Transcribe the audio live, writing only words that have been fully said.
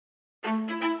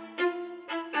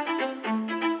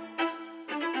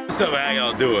What's up, how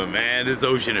y'all doing, man? This is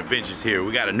Ocean Adventures here.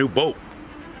 We got a new boat.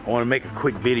 I want to make a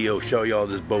quick video, show y'all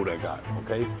this boat I got,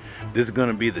 okay? This is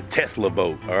gonna be the Tesla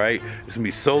boat, all right? It's gonna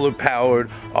be solar powered,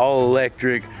 all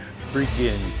electric,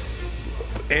 freaking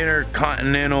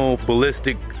intercontinental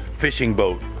ballistic fishing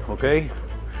boat, okay?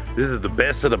 This is the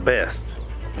best of the best.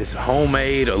 It's a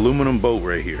homemade aluminum boat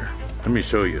right here. Let me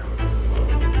show you.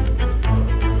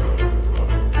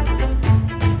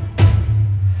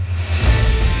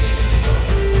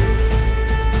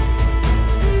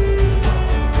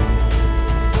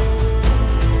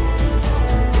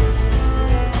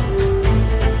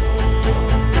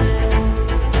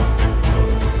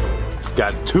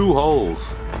 Got 2 holes.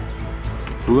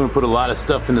 We're gonna put a lot of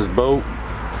stuff in this boat.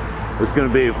 It's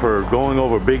gonna be for going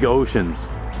over big oceans.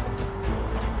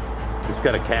 It's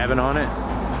got a cabin on it.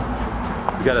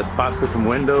 It's got a spot for some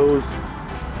windows.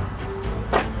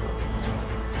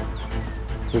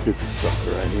 Look at this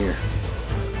sucker right here.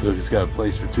 Look, it's got a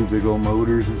place for 2 big old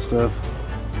motors and stuff.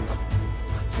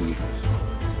 Look at this.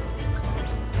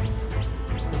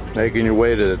 Making your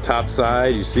way to the top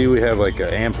side, you see we have like an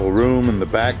ample room in the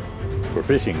back for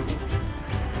fishing.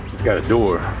 It's got a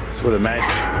door. That's what I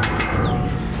imagine.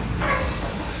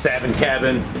 Stabbing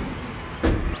cabin.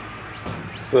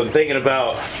 So I'm thinking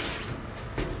about,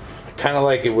 kind of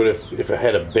like it would if I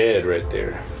had a bed right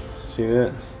there. See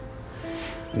that?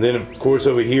 And then of course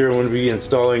over here I'm going to be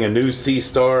installing a new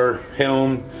Seastar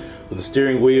helm with a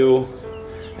steering wheel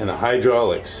and the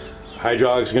hydraulics. The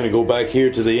hydraulics are going to go back here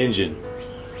to the engine.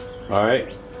 All right.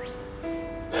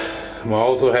 We'll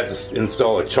also have to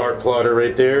install a chart plotter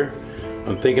right there.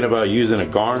 I'm thinking about using a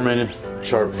Garmin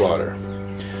chart plotter.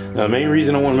 Now the main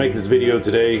reason I want to make this video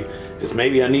today is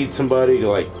maybe I need somebody to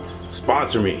like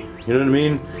sponsor me. You know what I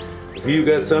mean? If you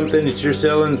got something that you're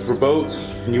selling for boats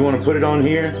and you want to put it on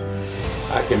here,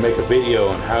 I can make a video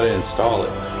on how to install it.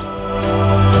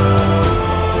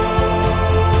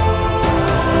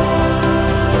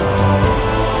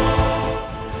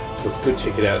 So let's go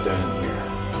check it out down here.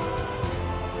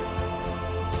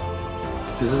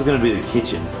 This is going to be the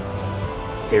kitchen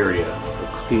area, or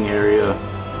cooking area,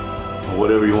 or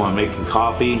whatever you want, making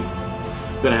coffee.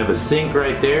 You're going to have a sink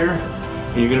right there,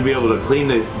 and you're going to be able to clean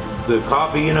the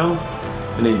coffee, you know,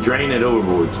 and then drain it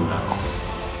overboard somehow.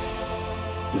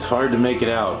 It's hard to make it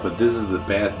out, but this is the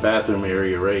bathroom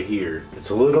area right here. It's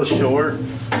a little short.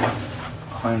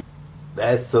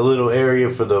 That's the little area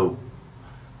for the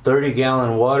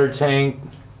 30-gallon water tank.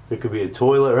 There could be a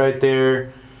toilet right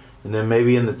there. And then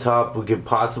maybe in the top we could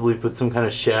possibly put some kind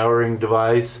of showering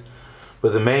device.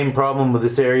 But the main problem with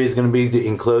this area is going to be to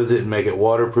enclose it and make it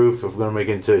waterproof if we're going to make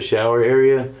it into a shower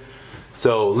area.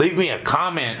 So leave me a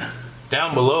comment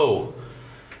down below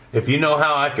if you know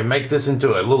how I can make this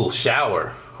into a little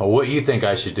shower, or what you think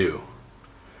I should do.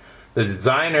 The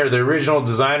designer, the original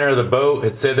designer of the boat,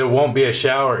 had said there won't be a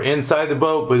shower inside the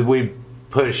boat, but we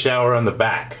put a shower on the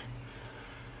back.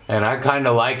 And I kind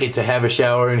of like it to have a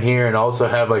shower in here and also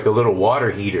have like a little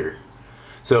water heater.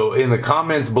 So in the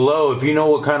comments below, if you know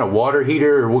what kind of water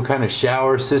heater or what kind of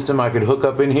shower system I could hook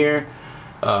up in here,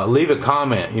 leave a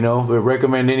comment. You know, we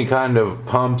recommend any kind of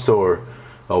pumps or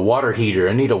a water heater.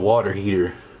 I need a water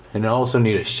heater, and I also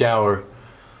need a shower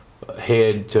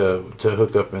head to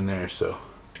hook up in there. So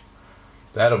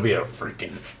that'll be a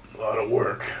freaking lot of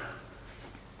work.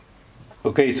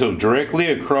 Okay, so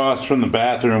directly across from the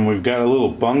bathroom we've got a little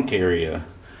bunk area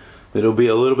that'll be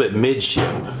a little bit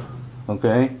midship.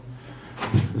 Okay,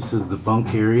 this is the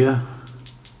bunk area.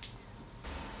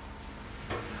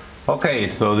 Okay,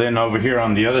 so then over here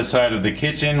on the other side of the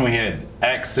kitchen we had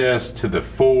access to the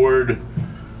forward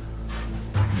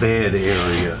bed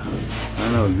area. I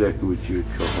don't know exactly what you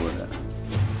would call that.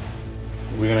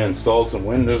 We're gonna install some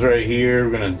windows right here.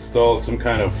 We're gonna install some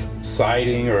kind of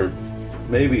siding or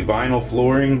maybe vinyl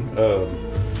flooring to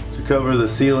cover the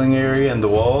ceiling area and the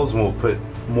walls, and we'll put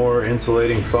more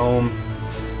insulating foam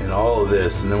and all of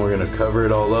this, and then we're going to cover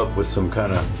it all up with some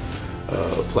kind of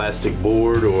plastic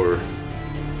board or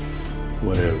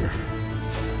whatever.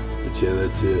 But yeah,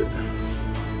 that's it.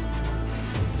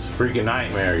 It's a freaking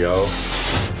nightmare, y'all.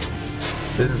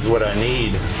 This is what I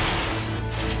need.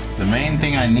 The main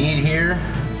thing I need here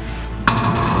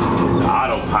is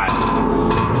autopilot.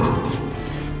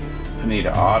 I need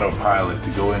an autopilot to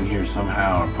go in here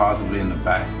somehow, or possibly in the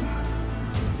back.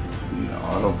 I need an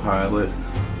autopilot,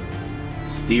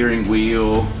 steering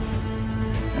wheel,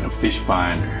 and a fish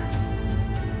finder.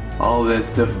 All of that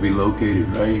stuff will be located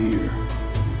right here.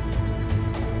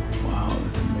 Wow,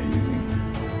 that's amazing.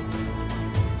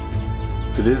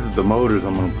 So this is the motors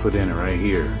I'm going to put in it right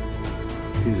here.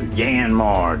 These are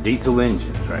Yanmar diesel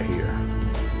engines right here.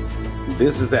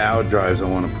 This is the outdrives I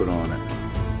want to put on it.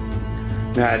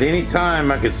 Now at any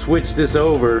time I could switch this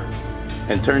over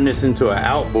and turn this into an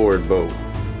outboard boat.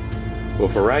 Well,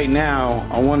 for right now,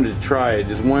 I wanted to try it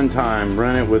just one time,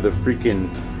 run it with a freaking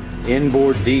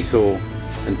inboard diesel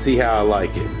and see how I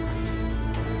like it.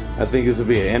 I think this will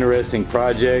be an interesting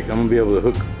project. I'm gonna be able to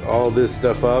hook all this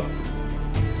stuff up.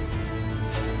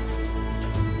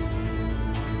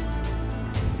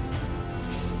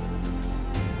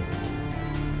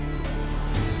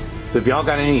 So if y'all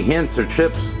got any hints or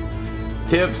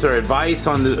tips or advice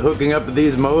on the hooking up of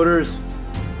these motors,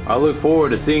 I look forward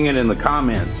to seeing it in the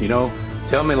comments. You know,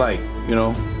 tell me, like, you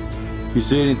know, you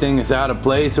see anything that's out of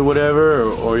place or whatever,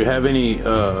 or you have any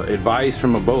advice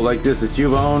from a boat like this that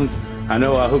you've owned. I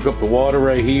know I hook up the water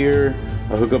right here,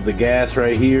 I hook up the gas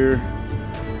right here,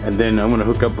 and then I'm gonna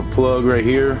hook up a plug right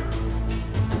here.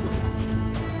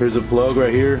 Here's a plug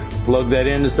right here, plug that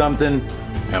into something,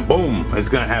 and boom, it's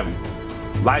gonna have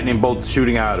lightning bolts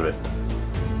shooting out of it.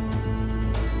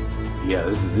 Yeah,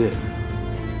 this is it.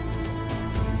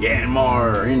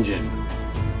 Yanmar engine.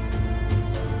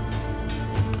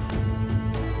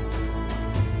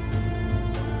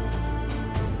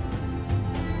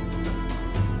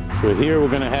 So here we're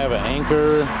gonna have an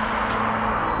anchor.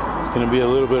 It's gonna be a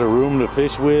little bit of room to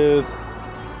fish with.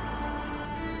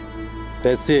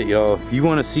 That's it, y'all. If you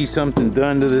wanna see something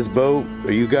done to this boat,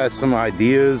 or you got some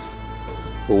ideas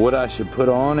for what I should put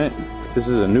on it, this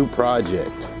is a new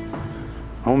project.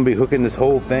 I'm gonna be hooking this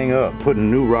whole thing up, putting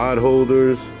new rod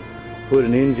holders,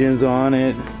 putting engines on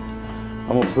it.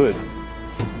 I'm gonna put,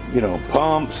 you know,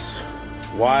 pumps,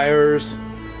 wires,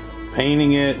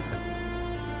 painting it.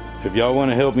 If y'all want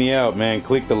to help me out, man,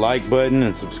 click the like button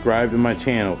and subscribe to my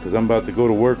channel, because I'm about to go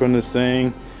to work on this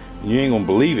thing and you ain't gonna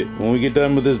believe it. When we get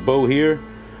done with this boat here,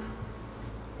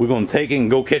 we're gonna take it and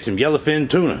go catch some yellowfin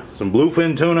tuna, some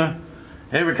bluefin tuna,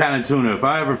 every kind of tuna. If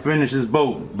I ever finish this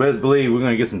boat, best believe we're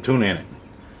gonna get some tuna in it.